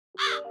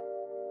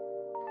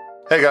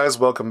Hey guys,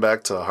 welcome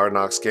back to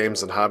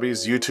HardKnoxGames and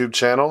Hobbies YouTube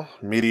channel,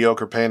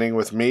 Mediocre Painting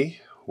with me,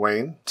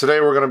 Wayne.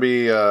 Today we're going to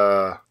be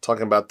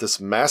talking about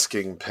this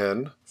masking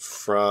pen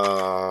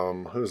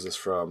from, who is this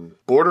from?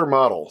 Border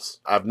Models.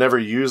 I've never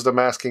used a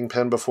masking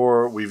pen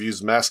before. We've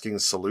used masking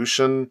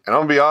solution. And I'm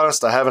going to be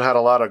honest, I haven't had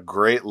a lot of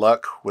great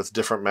luck with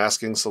different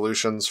masking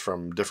solutions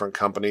from different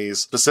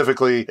companies.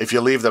 Specifically, if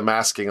you leave the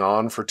masking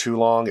on for too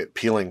long, it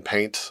peeling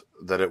paint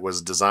that it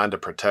was designed to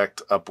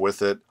protect up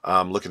with it.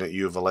 Looking at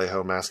you,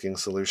 Vallejo masking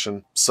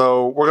solution.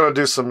 So we're going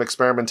to do some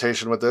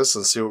experimentation with this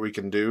and see what we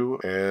can do.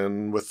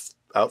 And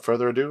without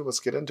further ado, let's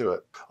get into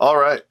it. All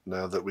right,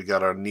 now that we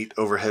got our neat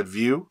overhead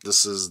view,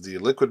 this is the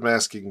liquid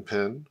masking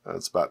pen.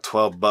 It's about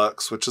 12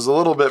 bucks, which is a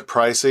little bit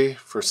pricey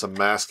for some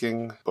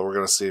masking, but we're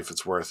going to see if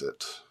it's worth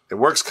it. It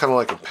works kind of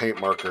like a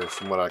paint marker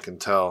from what I can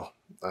tell.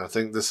 I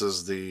think this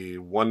is the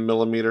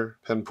 1mm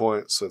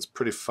pinpoint, so it's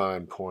pretty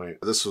fine point.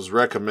 This was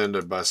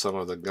recommended by some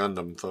of the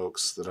Gundam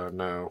folks that I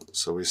know,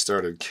 so we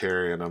started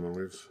carrying them,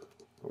 and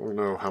I don't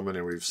know how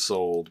many we've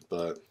sold,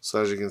 but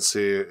so as you can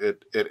see,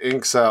 it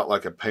inks out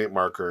like a paint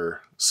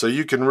marker, so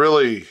you can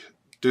really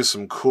do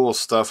some cool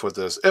stuff with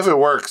this if it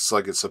works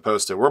like it's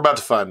supposed to. We're about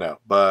to find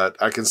out, but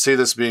I can see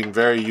this being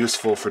very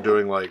useful for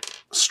doing like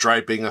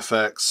striping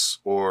effects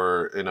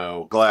or, you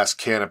know, glass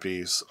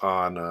canopies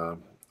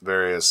on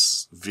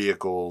various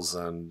vehicles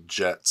and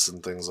jets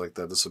and things like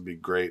that. This would be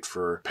great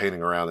for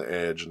painting around the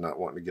edge and not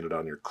wanting to get it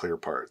on your clear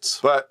parts.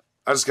 But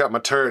I just got my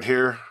turret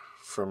here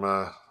from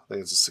I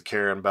think it's a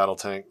Sakaran battle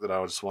tank that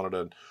I just wanted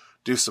to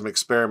do some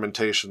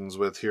experimentations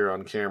with here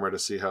on camera to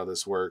see how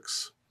this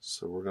works.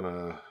 So we're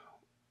gonna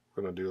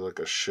do like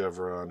a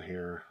chevron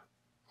here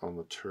on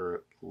the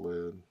turret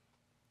lid.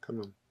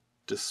 Come on,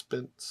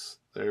 dispense.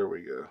 There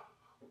we go.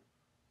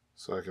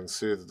 So I can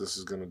see that this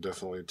is gonna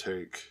definitely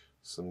take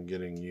some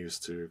getting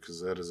used to,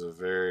 because that is a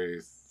very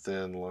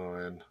thin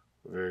line,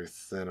 very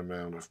thin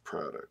amount of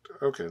product.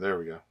 Okay, there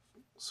we go.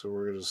 So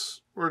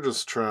we're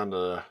just trying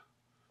to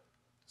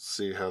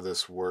see how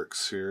this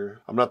works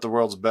here. I'm not the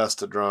world's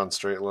best at drawing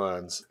straight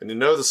lines, and you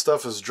know the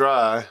stuff is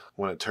dry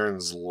when it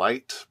turns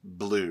light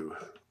blue.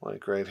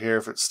 Like right here,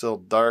 if it's still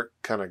dark,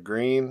 kind of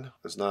green,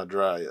 it's not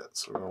dry yet,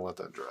 so we're gonna let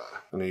that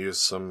dry. I'm gonna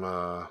use some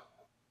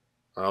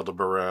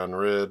Aldebaran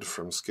Red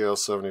from Scale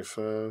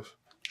 75.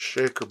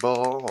 Shaker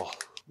ball.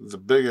 The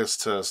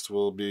biggest test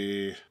will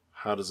be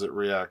how does it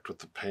react with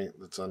the paint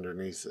that's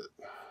underneath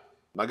it.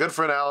 My good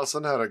friend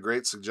Allison had a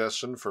great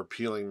suggestion for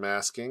peeling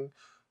masking,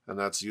 and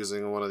that's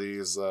using one of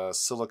these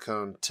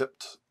silicone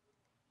tipped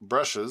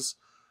brushes.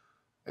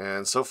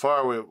 And so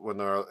far,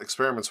 when our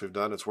experiments we've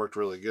done, it's worked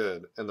really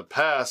good. In the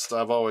past,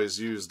 I've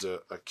always used a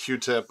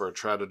Q-tip, or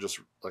tried to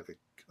just like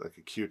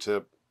a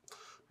Q-tip,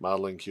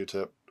 modeling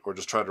Q-tip, or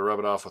just tried to rub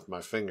it off with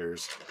my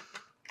fingers.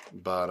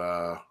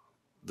 But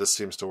this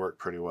seems to work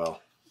pretty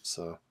well.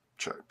 So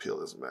try to peel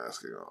this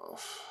masking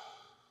off.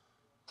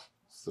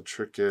 So the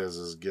trick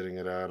is getting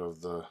it out of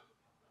the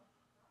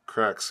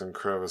cracks and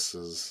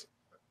crevices,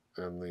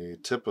 and the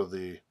tip of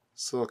the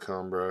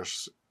silicone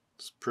brush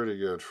is pretty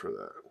good for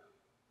that.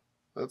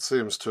 That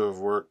seems to have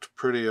worked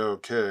pretty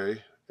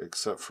okay,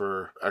 except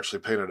for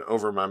actually painted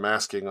over my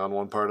masking on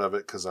one part of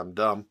it because I'm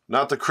dumb.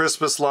 Not the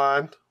crispest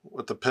line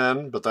with the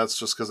pen, but that's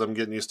just because I'm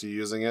getting used to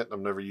using it. I've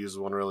never used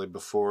one really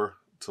before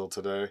till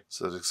today.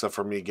 So except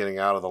for me getting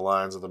out of the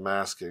lines of the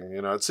masking,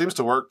 you know, it seems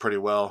to work pretty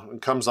well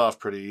and comes off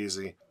pretty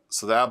easy.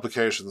 So the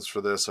applications for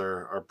this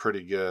are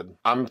pretty good.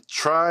 I'm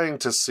trying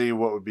to see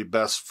what would be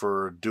best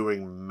for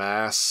doing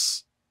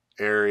mass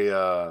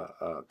area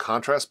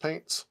contrast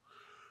paints,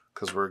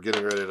 because we're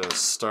getting ready to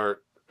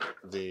start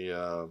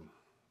the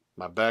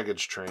my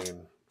baggage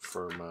train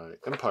for my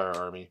Empire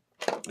Army.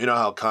 You know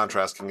how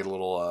contrast can get a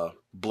little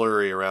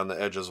blurry around the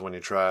edges when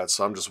you try it,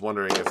 so I'm just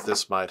wondering if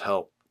this might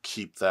help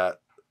keep that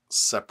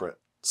separate.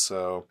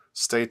 So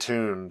stay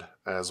tuned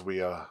as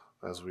we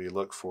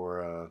look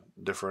for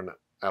different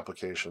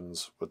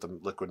applications with the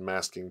liquid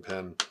masking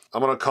pen.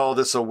 I'm gonna call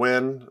this a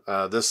win.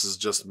 This is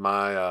just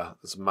my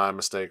it's my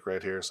mistake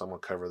right here, so I'm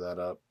gonna cover that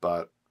up.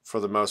 But for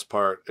the most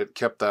part, it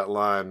kept that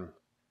line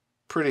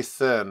pretty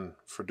thin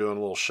for doing a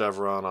little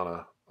chevron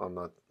on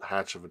the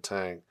hatch of a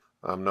tank.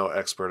 I'm no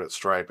expert at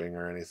striping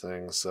or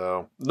anything,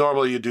 so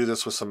normally you do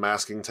this with some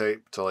masking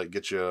tape to like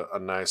get you a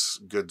nice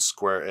good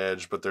square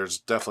edge, but there's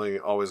definitely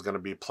always going to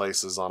be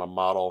places on a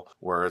model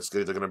where it's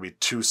either going to be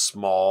too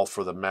small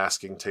for the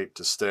masking tape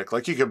to stick.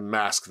 Like you could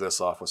mask this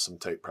off with some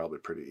tape probably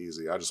pretty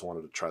easy. I just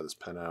wanted to try this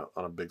pen out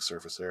on a big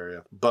surface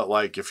area. But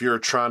like if you're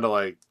trying to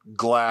like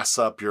glass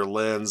up your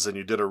lens and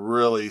you did a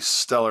really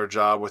stellar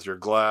job with your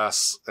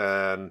glass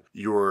and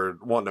you were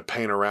wanting to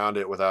paint around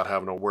it without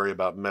having to worry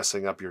about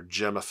messing up your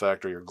gem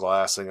effect or your glassing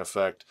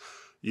effect,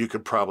 you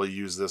could probably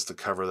use this to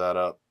cover that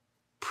up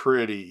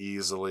pretty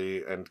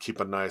easily and keep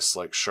a nice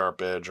like sharp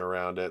edge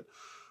around it,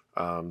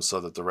 so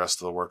that the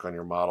rest of the work on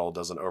your model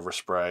doesn't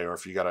overspray, or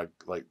if you gotta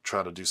like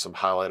try to do some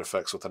highlight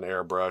effects with an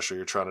airbrush, or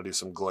you're trying to do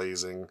some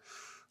glazing.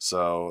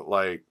 So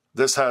like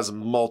this has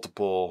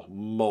multiple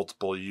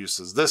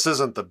uses. This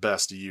isn't the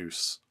best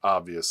use,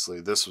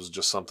 obviously. This was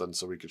just something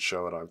so we could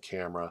show it on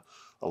camera.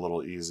 a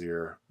little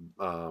easier.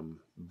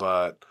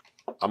 But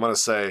I'm going to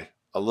say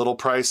a little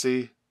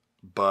pricey,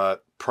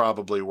 but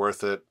probably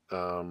worth it.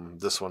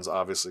 This one's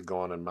obviously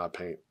going in my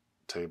paint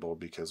table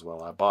because,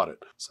 well, I bought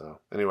it. So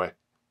anyway,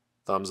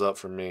 thumbs up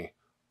from me.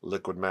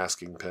 Liquid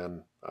masking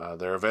pen.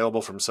 They're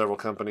available from several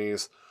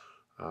companies.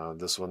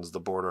 This one's the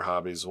Border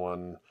Hobbies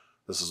one.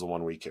 This is the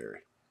one we carry.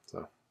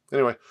 So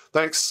anyway,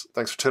 thanks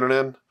for tuning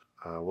in.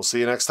 We'll see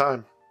you next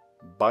time.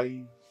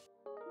 Bye.